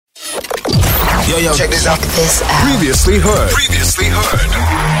Yo, check this out. Previously heard.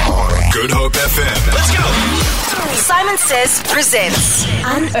 Good Hope FM. Let's go. Saaiman Says presents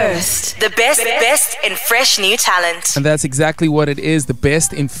Unearthed, the best in fresh new talent. And that's exactly what it is, the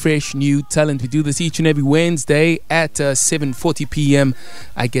best in fresh new talent. We do this each and every Wednesday at 7:40 p.m.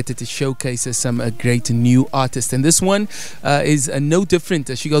 I get to showcase some great new artists. And this one is no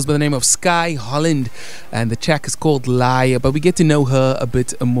different. She goes by the name of Skye Holland. And the track is called Liar. But we get to know her a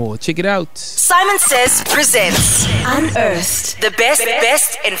bit more. Check it out. Saaiman Says presents Unearthed, the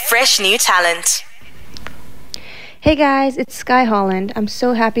best in fresh new talent. Hey guys, it's Skye Holland. I'm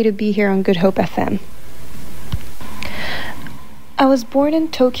so happy to be here on Good Hope FM. I was born in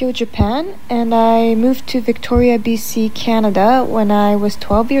Tokyo, Japan, and I moved to Victoria, BC, Canada when I was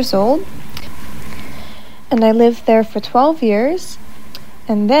 12 years old. And I lived there for 12 years.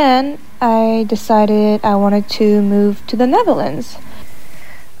 And then I decided I wanted to move to the Netherlands.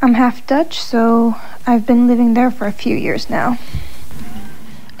 I'm half Dutch, so I've been living there for a few years now.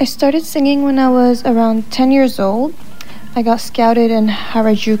 I started singing when I was around 10 years old. I got scouted in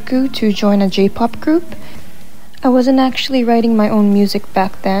Harajuku to join a J-pop group. I wasn't actually writing my own music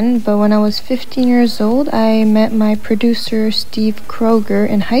back then, but when I was 15 years old, I met my producer Steve Kroger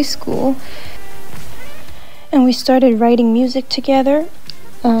in high school. And we started writing music together.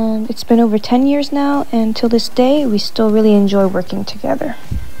 It's been over 10 years now, and till this day, we still really enjoy working together.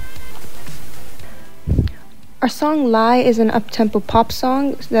 Our song Lie is an up-tempo pop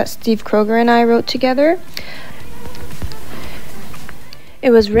song that Steve Kroger and I wrote together. It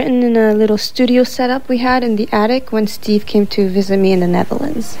was written in a little studio setup we had in the attic when Steve came to visit me in the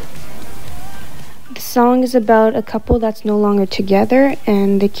Netherlands. The song is about a couple that's no longer together,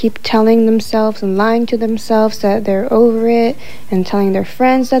 and they keep telling themselves and lying to themselves that they're over it and telling their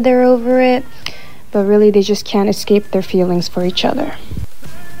friends that they're over it, but really they just can't escape their feelings for each other.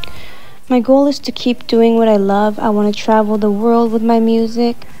 My goal is to keep doing what I love. I want to travel the world with my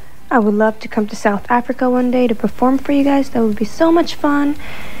music. I would love to come to South Africa one day to perform for you guys. That would be so much fun.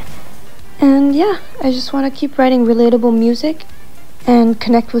 And yeah, I just want to keep writing relatable music and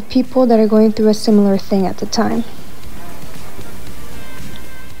connect with people that are going through a similar thing at the time.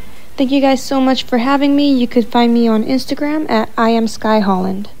 Thank you guys so much for having me. You could find me on Instagram at I am Skye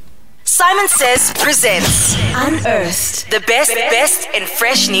Holland. Saaiman Says presents Unearthed, the best in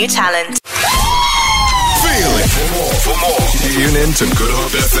fresh new talent. Feel it. For more, tune in to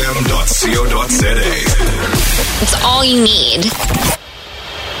goodhopefm.co.za. It's all you need.